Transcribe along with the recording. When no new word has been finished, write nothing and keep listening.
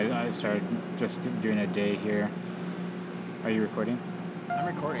I started just doing a day here. Are you recording? I'm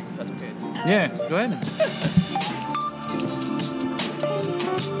recording, if that's okay. Yeah, go ahead.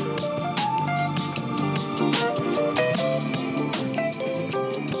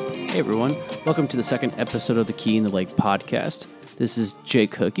 Hey everyone, welcome to the second episode of the Key in the Lake podcast. This is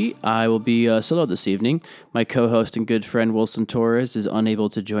Jake Hookie. I will be solo this evening. My co-host and good friend Wilson Torres is unable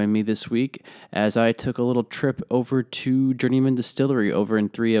to join me this week as I took a little trip over to Journeyman Distillery over in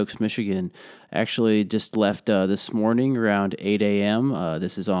Three Oaks, Michigan. Actually just left this morning around 8 a.m.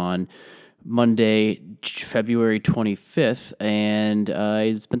 This is on Monday, February 25th, and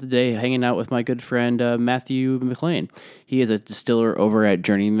I spent the day hanging out with my good friend Matthew McLean. He is a distiller over at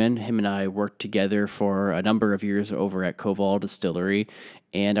Journeyman. Him and I worked together for a number of years over at Koval Distillery,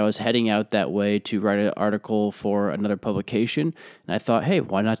 and I was heading out that way to write an article for another publication, and I thought, hey,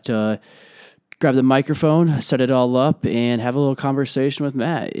 why not grab the microphone, set it all up, and have a little conversation with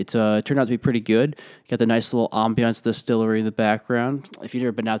Matt. It turned out to be pretty good. Got the nice little ambiance distillery in the background. If you've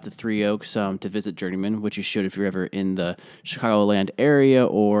ever been out to Three Oaks to visit Journeyman, which you should if you're ever in the Chicagoland area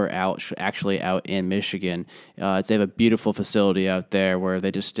or out in Michigan, they have a beautiful facility out there where they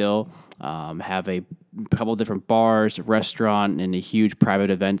distill. Have a couple different bars, restaurant, and a huge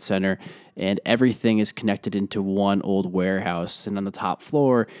private event center, and everything is connected into one old warehouse. And on the top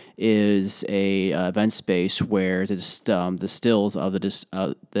floor is a event space where the stills of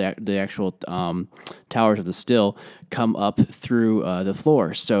the actual towers of the still come up through the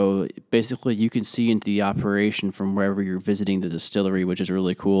floor. So basically, you can see into the operation from wherever you're visiting the distillery, which is a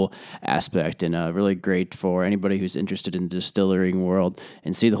really cool aspect and really great for anybody who's interested in the distilling world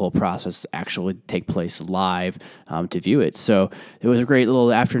and see the whole process actually take place live to view it. So it was a great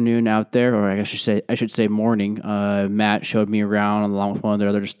little afternoon out there, or I should say morning. Matt showed me around along with one of the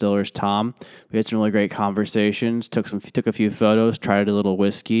other distillers, Tom. We had some really great conversations, took a few photos, tried a little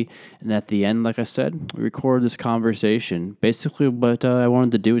whiskey, and at the end, like I said, we recorded this conversation. Basically, what I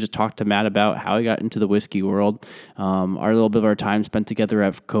wanted to do was just talk to Matt about how he got into the whiskey world, our little bit of our time spent together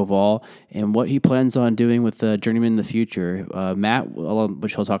at Koval, and what he plans on doing with Journeyman in the future. Matt,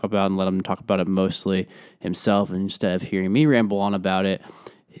 which he'll talk about and let him talk about it mostly himself, and instead of hearing me ramble on about it,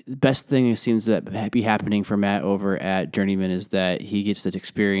 the best thing that seems to be happening for Matt over at Journeyman is that he gets to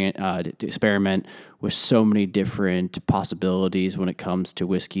experiment with so many different possibilities when it comes to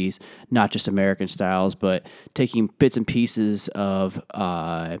whiskeys, not just American styles, but taking bits and pieces of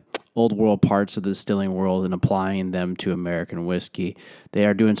old world parts of the distilling world and applying them to American whiskey. They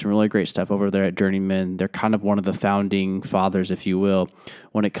are doing some really great stuff over there at Journeyman. They're kind of one of the founding fathers, if you will,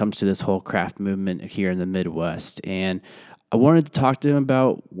 when it comes to this whole craft movement here in the Midwest. And I wanted to talk to him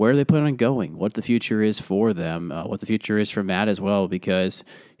about where they plan on going, what the future is for them, what the future is for Matt as well, because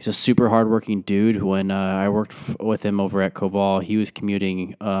he's a super hardworking dude. When I worked with him over at Koval, he was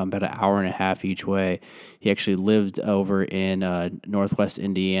commuting about an hour and a half each way. He actually lived over in Northwest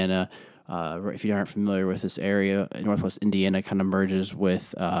Indiana. If you aren't familiar with this area, Northwest Indiana kind of merges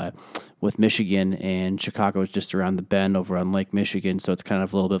with Michigan, and Chicago is just around the bend over on Lake Michigan, so it's kind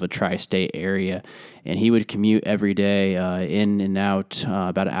of a little bit of a tri-state area. And he would commute every day in and out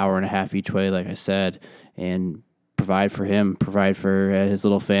about an hour and a half each way, like I said, and provide for his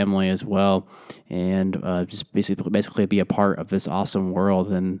little family as well, and just basically be a part of this awesome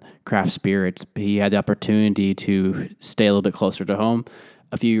world and craft spirits. He had the opportunity to stay a little bit closer to home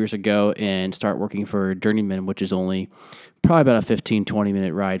a few years ago and start working for Journeyman, which is only probably about a 15-20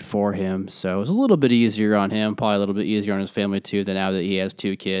 minute ride for him. So it was a little bit easier on him, probably a little bit easier on his family too, than now that he has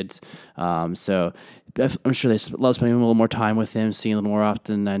two kids. So I'm sure they love spending a little more time with him, seeing a little more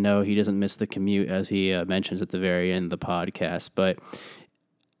often. I know he doesn't miss the commute, as he mentions at the very end of the podcast, but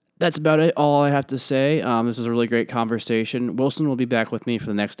that's about it. All I have to say. This was a really great conversation. Wilson will be back with me for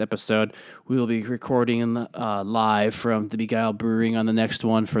the next episode. We will be recording live from the Beguile Brewing on the next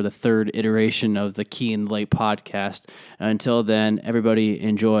one for the third iteration of the Key in the Lake podcast. Until then, everybody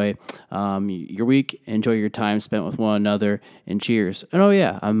enjoy your week. Enjoy your time spent with one another. And cheers. And oh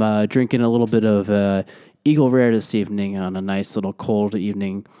yeah, I'm drinking a little bit of Eagle Rare this evening on a nice little cold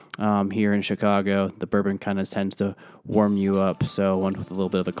evening here in Chicago. The bourbon kind of tends to warm you up, so I went with a little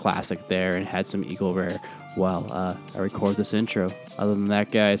bit of a classic there and had some Eagle Rare while I record this intro. Other than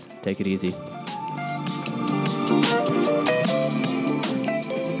that, guys, take it easy.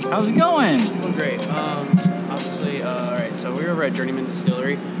 How's it going? Doing great. Obviously, all right, so we're over at Journeyman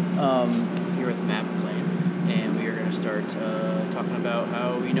Distillery here with Matt McLean, and we are going to start talking about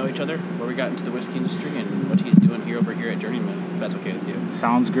how we know each other, where we got into the whiskey industry, and what he's doing over here at Journeyman, if that's okay with you.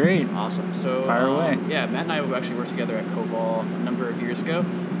 Sounds great. Awesome. So, fire away. Yeah, Matt and I actually worked together at Koval a number of years ago,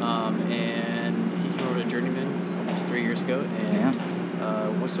 and he came over to Journeyman almost 3 years ago, and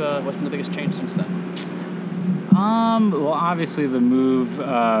What's been the biggest change since then? Well, obviously the move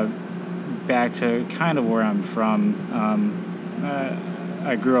back to kind of where I'm from.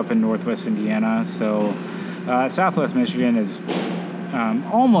 I grew up in Northwest Indiana, so Southwest Michigan is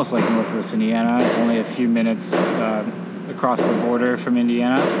almost like Northwest Indiana. It's only a few minutes across the border from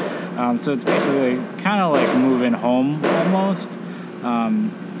Indiana. So it's basically kind of like moving home almost.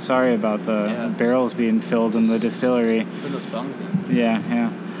 Sorry about the barrels being filled in the distillery. Put those bungs in. Yeah.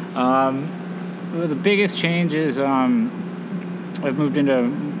 Well, the biggest change is I've moved into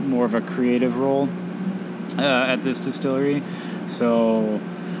more of a creative role at this distillery. So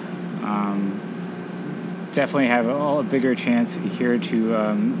definitely have a bigger chance here to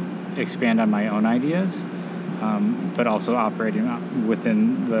expand on my own ideas, but also operating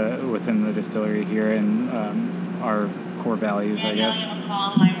within the distillery here and our core values, I guess.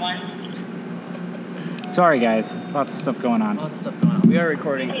 Sorry, guys. Lots of stuff going on. Lots of stuff going on. We are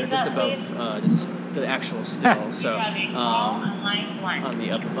recording just above the actual still, so on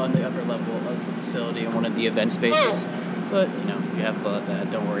the upper level of the facility in one of the event spaces. But, you have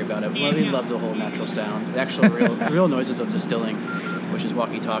that. Don't worry about it. Well, we love the whole natural sound. The actual real noises of distilling, which is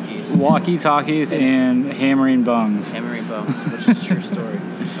walkie-talkies. Walkie-talkies and hammering bungs. Hammering bungs, which is a true story.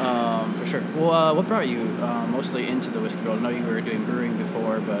 For sure. Well, what brought you mostly into the whiskey world? I know you were doing brewing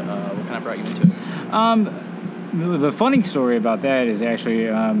before, but what kind of brought you into it? The funny story about that is actually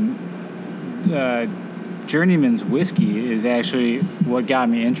Journeyman's Whiskey is actually what got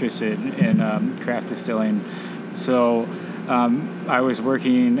me interested in craft distilling. So I was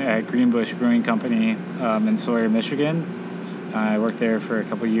working at Greenbush Brewing Company in Sawyer, Michigan. I worked there for a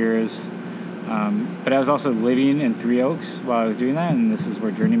couple years, but I was also living in Three Oaks while I was doing that, and this is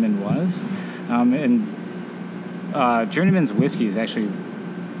where Journeyman was. Journeyman's Whiskey is actually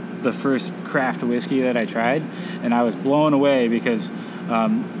the first craft whiskey that I tried, and I was blown away because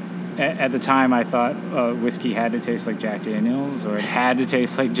at the time I thought whiskey had to taste like Jack Daniels or it had to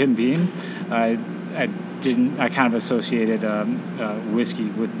taste like Jim Beam. I kind of associated whiskey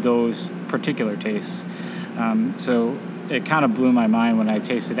with those particular tastes. So it kind of blew my mind when I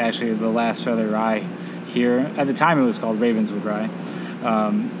tasted actually the Last Feather Rye here. At the time it was called Ravenswood Rye.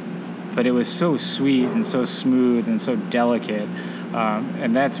 But it was so sweet and so smooth and so delicate.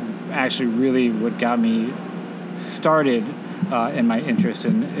 And that's actually really what got me started in my interest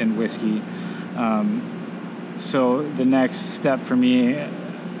in whiskey. So the next step for me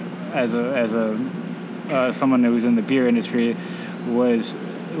as someone who was in the beer industry was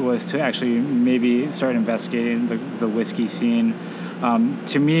to actually maybe start investigating the whiskey scene.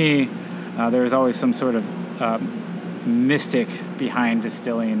 To me, there was always some sort of mystic behind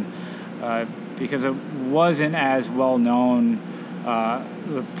distilling because it wasn't as well known.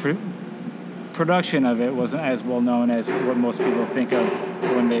 The production of it wasn't as well known as what most people think of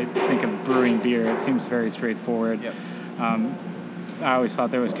when they think of brewing beer. It seems very straightforward. Yep. I always thought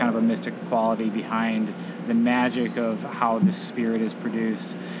there was kind of a mystic quality behind the magic of how the spirit is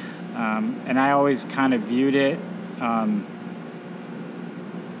produced. And I always kind of viewed it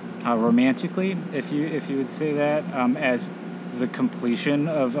romantically, if you would say that, as the completion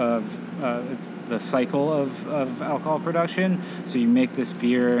of it's the cycle of alcohol production. So you make this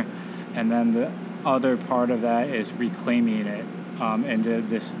beer, and then the other part of that is reclaiming it into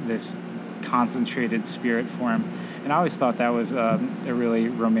this concentrated spirit form. And I always thought that was a really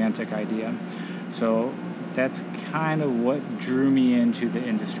romantic idea. So that's kind of what drew me into the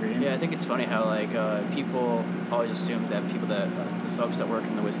industry. Yeah, I think it's funny how people always assume that the folks that work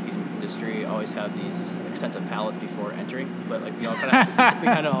in the whiskey industry always have these extensive palates before entering, but we all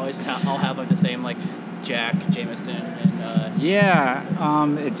kind of always all have the same Jack, Jameson,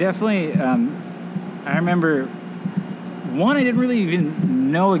 and it definitely. I remember one. I didn't really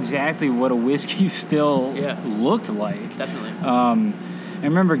even know exactly what a whiskey still looked like. Definitely. I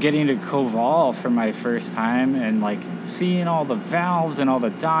remember getting to Koval for my first time and seeing all the valves and all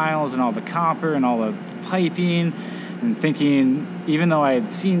the dials and all the copper and all the piping, and thinking, even though I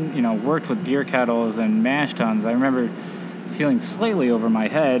had seen, worked with beer kettles and mash tuns, I remember feeling slightly over my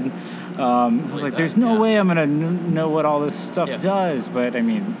head. I was like, there's no way I'm going to know what all this stuff does. But, I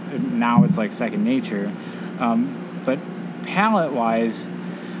mean, now it's like second nature. But palate-wise,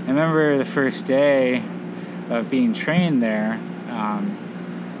 I remember the first day of being trained there,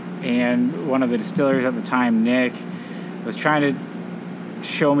 and one of the distillers at the time, Nick, was trying to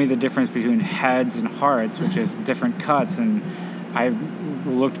show me the difference between heads and hearts, which is different cuts, and I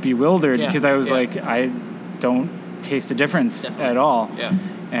looked bewildered because I was like, I don't taste a difference at all. Yeah.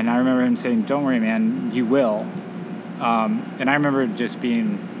 And I remember him saying, "Don't worry, man, you will." And I remember just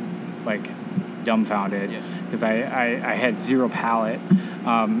being dumbfounded because I had zero palate.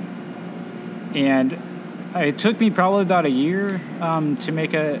 And it took me probably about a year to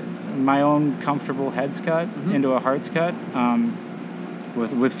make my own comfortable head's cut into a heart's cut,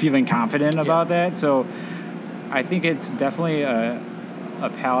 with feeling confident about that. So I think it's definitely a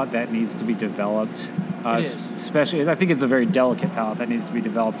palate that needs to be developed. Especially, I think it's a very delicate palate that needs to be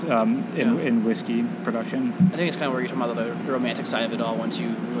developed in whiskey production. I think it's kind of where you're talking about the romantic side of it all. Once you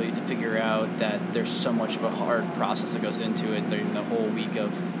really figure out that there's so much of a hard process that goes into it, the whole week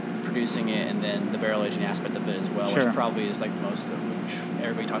of producing it, and then the barrel aging aspect of it as well, which probably is like the most, which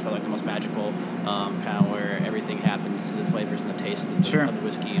everybody talks about, like the most magical, kind of where everything happens to the flavors and the taste of the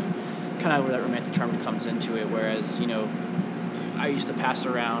whiskey, and kind of where that romantic charm comes into it. Whereas, I used to pass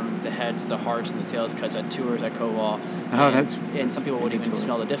around the heads, the hearts, and the tails cuts at tours at Cobalt. And some people would even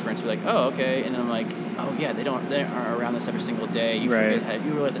smell the difference. Be like, oh, okay. And then I'm like, oh yeah, they are around this every single day. You really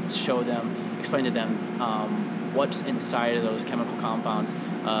have to show them, explain to them what's inside of those chemical compounds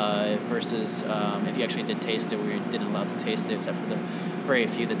versus if you actually did taste it. We didn't allow to taste it except for the very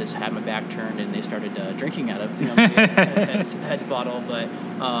few that just had my back turned and they started drinking out of the heads bottle. But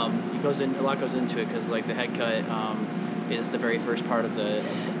a lot goes into it, because like the head cut is the very first part of the.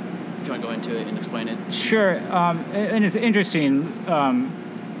 If you want to go into it and explain it. Sure, and it's interesting.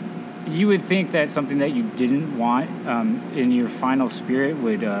 You would think that something that you didn't want in your final spirit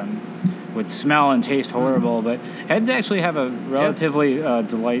would smell and taste horrible, but heads actually have a relatively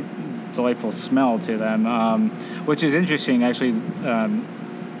delightful smell to them, which is interesting. Actually,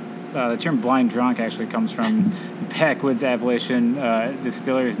 the term blind drunk actually comes from backwoods Appalachian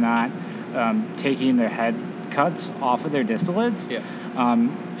distillers not taking their head cuts off of their distillates.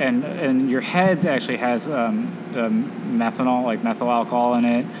 And your heads actually has methanol, like methyl alcohol in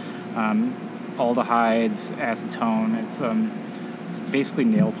it, aldehydes, acetone. It's basically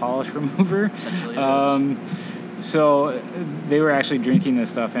nail polish remover. So they were actually drinking this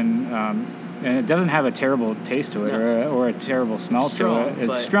stuff, and it doesn't have a terrible taste to it or a terrible smell to it.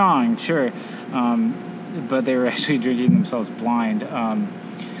 It's strong, sure, but they were actually drinking themselves blind.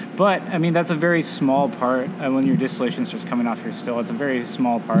 But, I mean, that's a very small part. When your distillation starts coming off your still, it's a very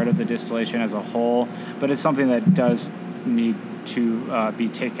small part of the distillation as a whole. But it's something that does need to be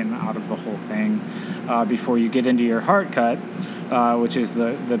taken out of the whole thing before you get into your heart cut, which is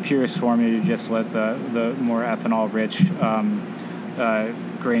the purest form of your distillate, the more ethanol-rich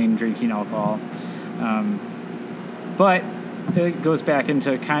grain drinking alcohol. But it goes back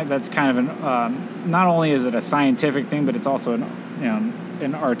into that's kind of an not only is it a scientific thing, but it's also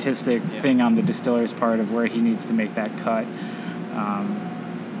an artistic thing on the distiller's part of where he needs to make that cut.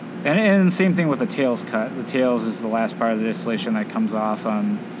 And the same thing with the tails cut. The tails is the last part of the distillation that comes off.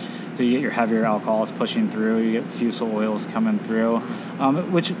 So you get your heavier alcohols pushing through. You get fusel oils coming through,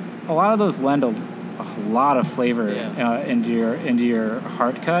 which a lot of those lend a lot of flavor into your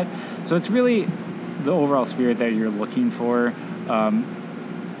heart cut. So it's really the overall spirit that you're looking for.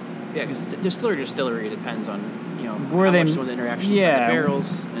 Because distillery depends on where much the interactions of the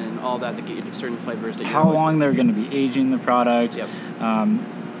barrels and all that to get you certain flavors. How long they're going to be aging the product,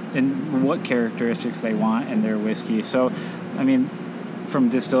 and what characteristics they want in their whiskey. So, I mean, from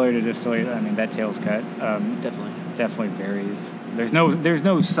distillery to distillery, I mean that tails cut definitely varies. There's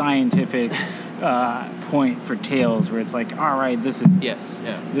no scientific point for tails where it's like, all right, this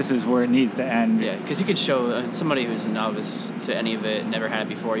is where it needs to end. Yeah, because you could show somebody who's a novice to any of it, never had it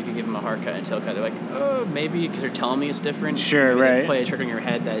before, you could give them a heart cut and a tail cut. They're like, oh, maybe because they're telling me it's different. Sure, maybe right. They play a trick in your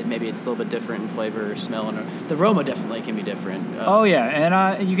head that maybe it's a little bit different in flavor or smell, and the aroma definitely can be different.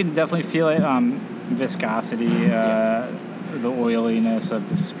 And you can definitely feel it, viscosity, the oiliness of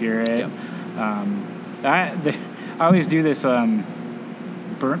the spirit. I always do this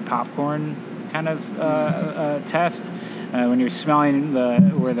burnt popcorn kind of test when you're smelling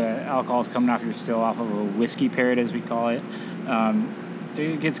where the alcohol's coming off your still off of a whiskey parrot, as we call it.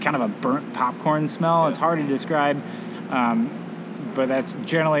 It gets kind of a burnt popcorn smell. It's hard to describe, but that's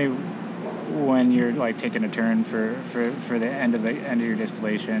generally when you're like taking a turn for the end of your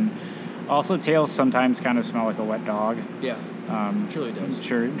distillation. Also, tails sometimes kind of smell like a wet dog. Yeah, truly does.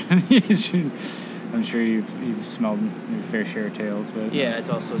 I'm sure you've smelled your fair share of tails, but it's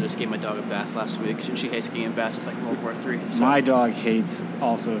also just gave my dog a bath last week. She hates getting baths. It's like World War III. So. My dog hates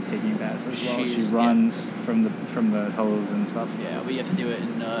also taking baths as well. She runs from the hose and stuff. Yeah, we have to do it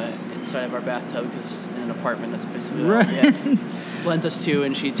inside of our bathtub because in an apartment that's basically all we blends us to,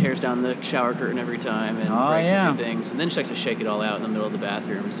 and she tears down the shower curtain every time and breaks a few things, and then she likes to shake it all out in the middle of the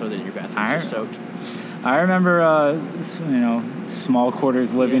bathroom so that your bathroom's just soaked. I remember, small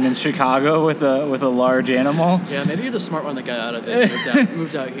quarters living in Chicago with a large animal. Yeah, maybe you're the smart one that got out of it,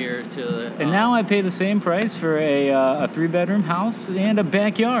 moved out here to. And now I pay the same price for a 3-bedroom house and a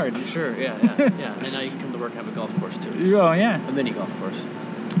backyard. Sure, yeah. And now you can come to work and have a golf course too. Oh yeah, a mini golf course.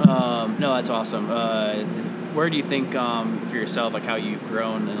 No, that's awesome. Where do you think for yourself, like how you've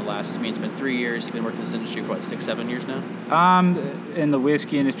grown in the last? I mean, it's been 3 years. You've been working in this industry for what, 6-7 years now? In the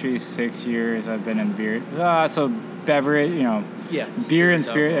whiskey industry, 6 years. I've been in the beer. So beverage, beer and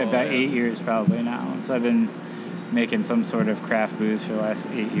spirit about 8 years probably now. So I've been making some sort of craft booze for the last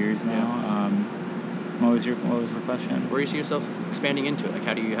 8 years now. What was the question? Where do you see yourself expanding into it? Like,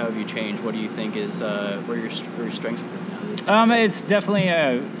 how have you changed? What do you think is where your strengths are now? It's definitely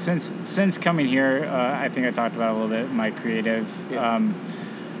since coming here. I think I talked about a little bit. My creative,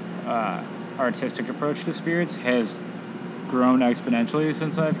 artistic approach to spirits has grown exponentially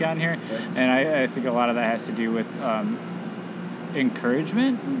since I've gotten here, and I think a lot of that has to do with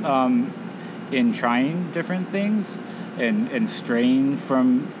encouragement in trying different things and straying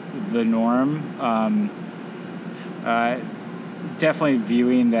from the norm. Definitely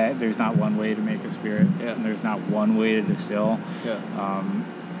viewing that there's not one way to make a spirit, and there's not one way to distill.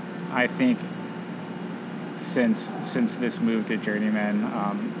 I think since this move to Journeyman,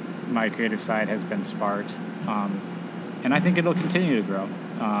 my creative side has been sparked, and I think it'll continue to grow.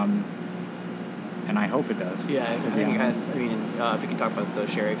 And I hope it does. Yeah, I think it has. I mean, if you can talk about the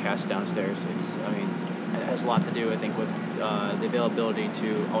sherry cask downstairs, it has a lot to do, I think, with the availability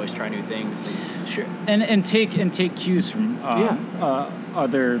to always try new things. Sure, and take cues from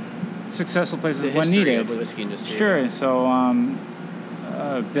other successful places when needed. The whiskey industry. Sure. So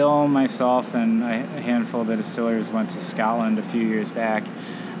Bill, myself, and a handful of the distillers went to Scotland a few years back,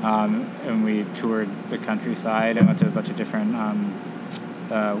 and we toured the countryside. I went to a bunch of different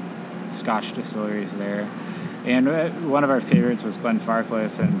Scotch distilleries there, and one of our favorites was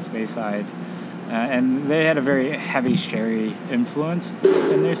Glenfarclas and Speyside. And they had a very heavy sherry influence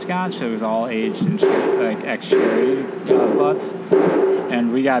in their Scotch. It was all aged in ex-sherry butts.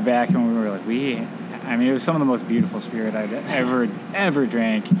 And we got back and we were like, it was some of the most beautiful spirit I'd ever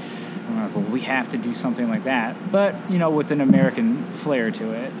drank. And we're like, well, we have to do something like that, but with an American flair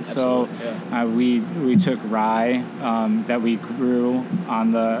to it. Absolutely, so we took rye that we grew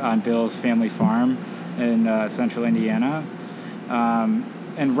on Bill's family farm in central Indiana.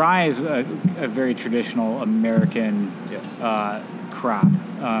 And rye is a very traditional American crop,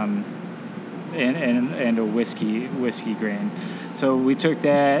 and a whiskey grain. So we took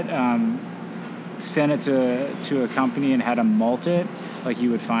that, sent it to a company, and had them malt it like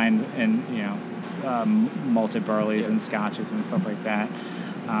you would find in malted barleys and scotches and stuff like that.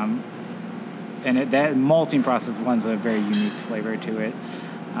 And that malting process lends a very unique flavor to it.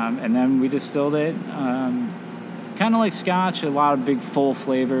 And then we distilled it. Kind of like Scotch, a lot of big full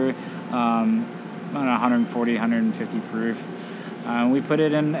flavor, about 140, 150 proof. We put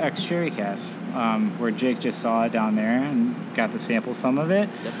it in ex-sherry cask, where Jake just saw it down there and got to sample some of it.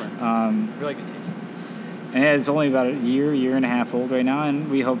 Definitely. Really good taste. And it's only about a year and a half old right now, and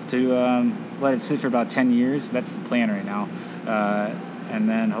we hope to let it sit for about 10 years. That's the plan right now. And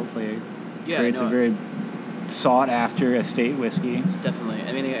then hopefully it creates a very sought-after estate whiskey. Definitely.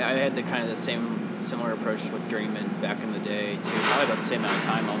 I mean, I had the similar approach with Journeyman back in the day too, probably about the same amount of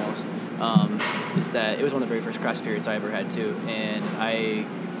time almost. Is that it was one of the very first craft spirits I ever had too, and I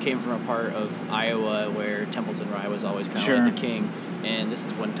came from a part of Iowa where Templeton Rye was always kind of like the king, and this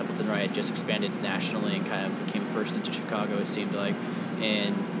is when Templeton Rye had just expanded nationally and kind of became first into Chicago, it seemed like.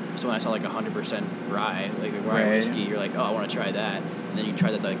 And so when I saw 100% rye, rye whiskey, you're like, oh, I want to try that, and then you try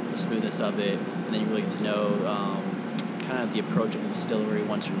the smoothness of it, and then you really get to know kind of the approach of the distillery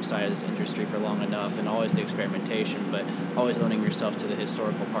once you're inside of this industry for long enough, and always the experimentation, but always lending yourself to the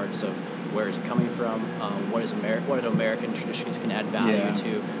historical parts of where is it coming from, what American traditions can add value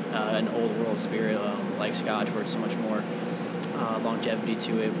to an old world spirit like Scotch, where it's so much more longevity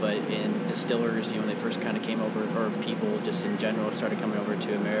to it. But in distillers, when they first kind of came over, or people just in general started coming over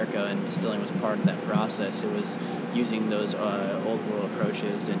to America, and distilling was a part of that process. It was using those old world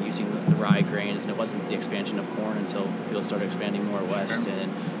approaches and using the rye grains, and it wasn't the expansion of corn until people started expanding more west. Sure.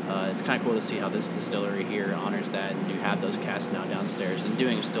 And it's kind of cool to see how this distillery here honors that, and you have those casks now downstairs, and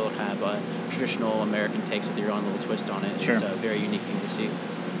doing still kind of a traditional American takes with your own little twist on it. Sure. It's a very unique thing to see.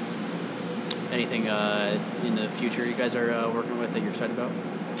 Anything in the future you guys are working with that you're excited about?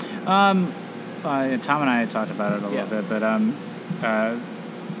 Tom and I talked about it a little bit, but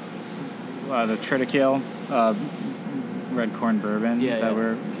the Triticale red corn bourbon that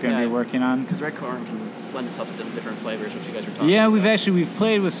we're going to be working on. Because red corn can lend itself to different flavors, which you guys were talking Yeah, about. we've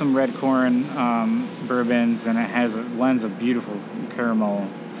played with some red corn bourbons, and it lends a beautiful caramel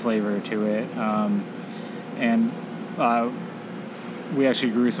flavor to it. And we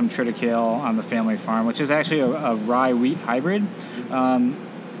actually grew some triticale on the family farm, which is actually a rye wheat hybrid.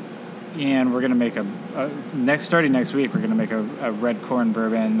 And we're gonna make starting next week. We're gonna make a red corn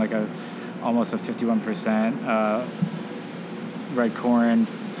bourbon, like almost a 51% red corn,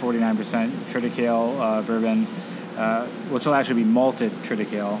 49% triticale bourbon, which will actually be malted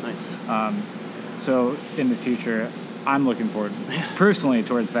triticale. Nice. So in the future, I'm looking forward personally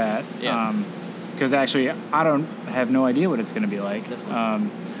towards that. Yeah. Because actually, I have no idea what it's going to be like.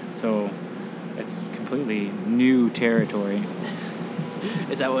 So it's completely new territory.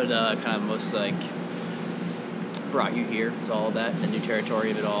 Is that what kind of most like brought you here? Is all of that the new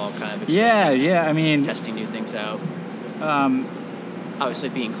territory of it all kind of? Yeah. I mean, testing new things out. Obviously,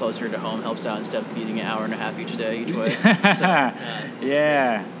 being closer to home helps out instead of being an hour and a half each day, each way.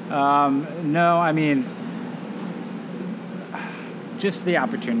 Yeah. No, I mean, just the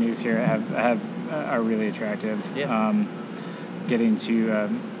opportunities here are really attractive. Yeah. Getting to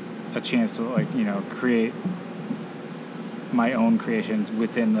a chance to create my own creations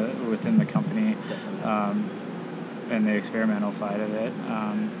within the company, and the experimental side of it.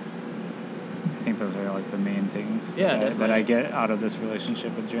 I think those are like the main things that I get out of this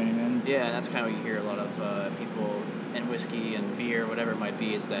relationship with Journeyman. Yeah, and that's kind of what you hear a lot of people in whiskey and beer, whatever it might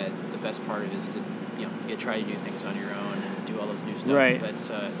be, is that the best part of it is that you try to do things on your own and do all this new stuff. Right.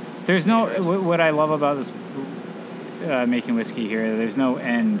 That's there's no what I love about this making whiskey here. There's no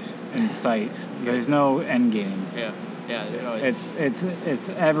end in sight. There's no end game. Yeah. It's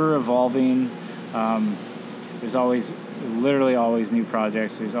ever evolving. There's literally always new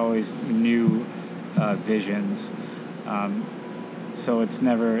projects. There's always new visions. So it's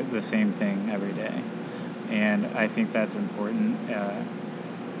never the same thing every day. And I think that's important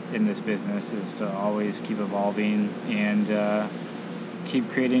in this business, is to always keep evolving and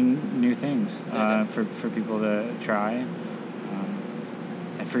keep creating new things for people to try.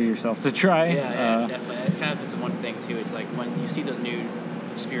 And for yourself to try. Yeah, definitely. That kind of is one thing too. It's like when you see those new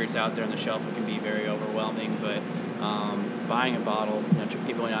spirits out there on the shelf, it can be very overwhelming. But buying a bottle,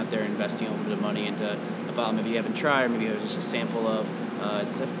 going out there, investing a little bit of money into a bottle maybe you haven't tried, or maybe you have just a sample of,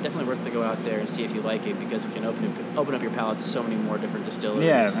 it's definitely worth to go out there and see if you like it, because it can open up your palate to so many more different distilleries.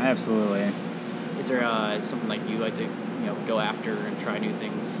 Yeah, absolutely. Is there something like you like to go after and try new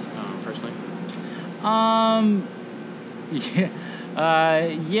things personally? I'm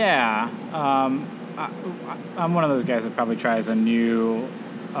one of those guys that probably tries a new.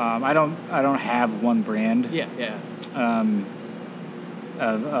 I don't have one brand. Yeah.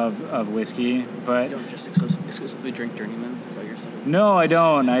 Of whiskey, but you don't just exclusively drink Journeyman. Is that what you're saying? No, I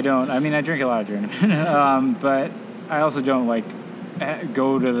don't. I mean, I drink a lot of Journeyman, but I also don't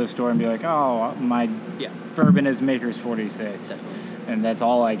go to the store and be like, oh, my bourbon is Maker's 46. Definitely. And that's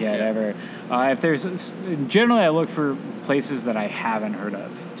all I get ever. Generally I look for places that I haven't heard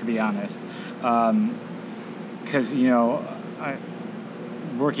of, to be honest, because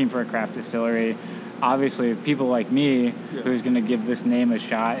working for a craft distillery, obviously people like me who's going to give this name a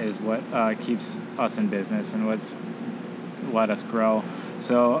shot is what keeps us in business and what's let us grow.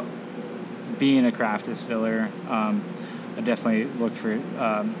 So being a craft distiller, I definitely look for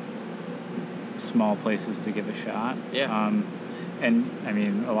small places to give a shot. And I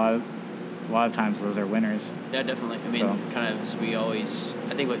mean, a lot of times those are winners. Yeah, definitely. I mean, I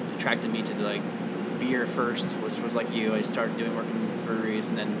think what attracted me to beer first was like you. I started doing work in breweries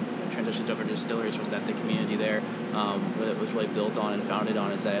and then transitioned over to distilleries. Was that the community there what it was really built on and founded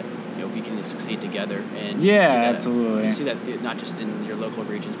on is that we can succeed together. And absolutely. You see that not just in your local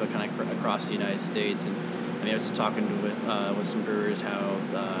regions, but kind of across the United States. And I mean, I was just talking with some brewers how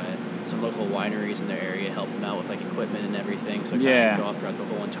some local wineries in their area help them out with equipment and everything. So it kind of go all throughout the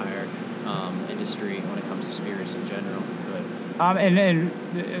whole entire industry when it comes to spirits in general. But and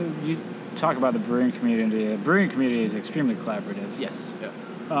you talk about the brewing community. The brewing community is extremely collaborative. Yes. Yeah.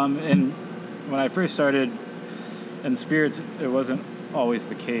 And when I first started in spirits, it wasn't always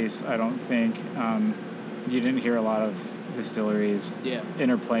the case. I don't think you didn't hear a lot of distilleries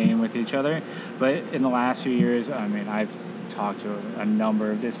interplaying with each other. But in the last few years, I mean, I've talked to a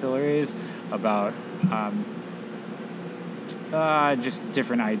number of distilleries about just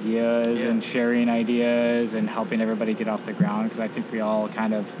different ideas and sharing ideas and helping everybody get off the ground, because I think we all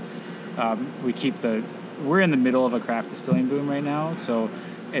kind of we're in the middle of a craft distilling boom right now, so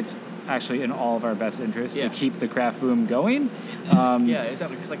it's actually in all of our best interest to keep the craft boom going.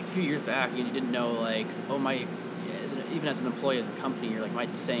 Exactly, because a few years back you didn't know even as an employee of the company, you're am I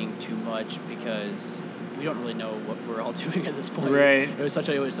saying too much, because we don't really know what we're all doing at this point. Right. It was such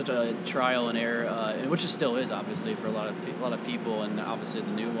a trial and error, and which it still is, obviously, for a lot of people, and obviously the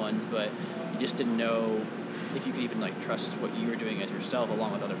new ones. But you just didn't know if you could even like trust what you were doing as yourself,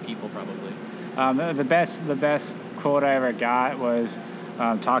 along with other people, probably. The best quote I ever got was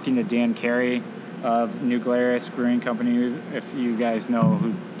talking to Dan Carey of New Glarus Brewing Company. If you guys know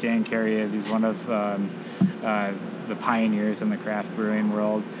who Dan Carey is, he's one of the pioneers in the craft brewing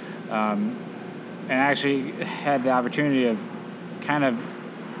world. And I actually had the opportunity of kind of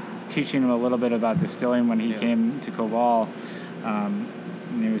teaching him a little bit about distilling when he came to Koval.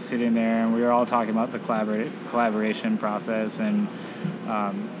 And he was sitting there, and we were all talking about the collaboration process, and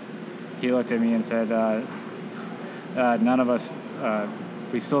he looked at me and said, none of us,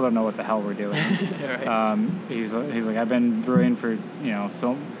 we still don't know what the hell we're doing. Right. He's like, I've been brewing for,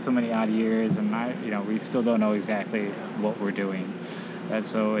 so many odd years, and we still don't know exactly what we're doing. And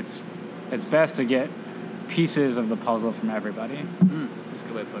so it's best to get pieces of the puzzle from everybody. That's a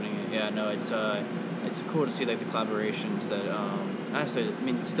good way of putting it. Yeah, no, it's cool to see like the collaborations that honestly, I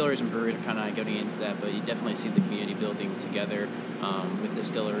mean, distilleries and breweries are kind of getting into that, but you definitely see the community building together with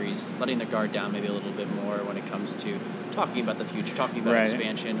distilleries, letting their guard down maybe a little bit more when it comes to talking about the future, talking about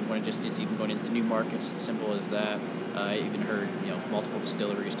expansion, when it just is even going into new markets, simple as that. I even heard multiple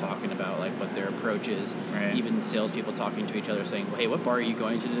distilleries talking about like what their approach is. Right. Even salespeople talking to each other, saying, well, "Hey, what bar are you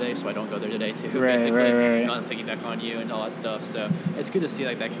going to today? So I don't go there today too." Right, basically, not piggyback on you and all that stuff. So it's good to see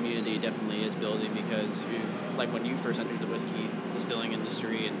like that community definitely is building, because like when you first entered the whiskey distilling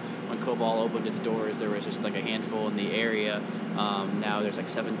industry and when Koval opened its doors, there was just like a handful in the area. Now there's like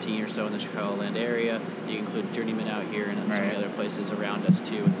 17 or so in the Chicagoland area. You include Journeyman out here and then so many other places around us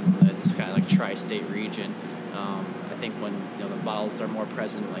too within this kind of like tri-state region. I think when the bottles are more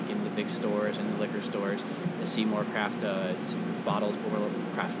present, like in the big stores and the liquor stores, to see more craft bottles, more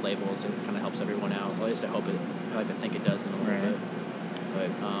craft labels, it kind of helps everyone out. At least I hope it. I like to think it does in a little bit. But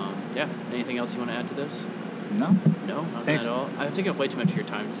anything else you want to add to this? No, nothing at all. I've taken up way too much of your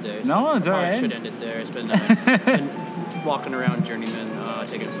time today. So no, it's all right. I should end it there. It's been, been walking around Journeyman,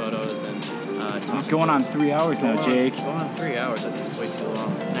 taking photos and talking. Going on 3 hours now, Jake. Going on 3 hours. That's way too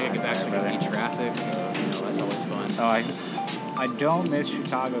long. I gotta get back so I can beat traffic. So that's always fun. Oh, I don't miss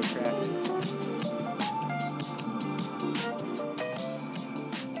Chicago traffic.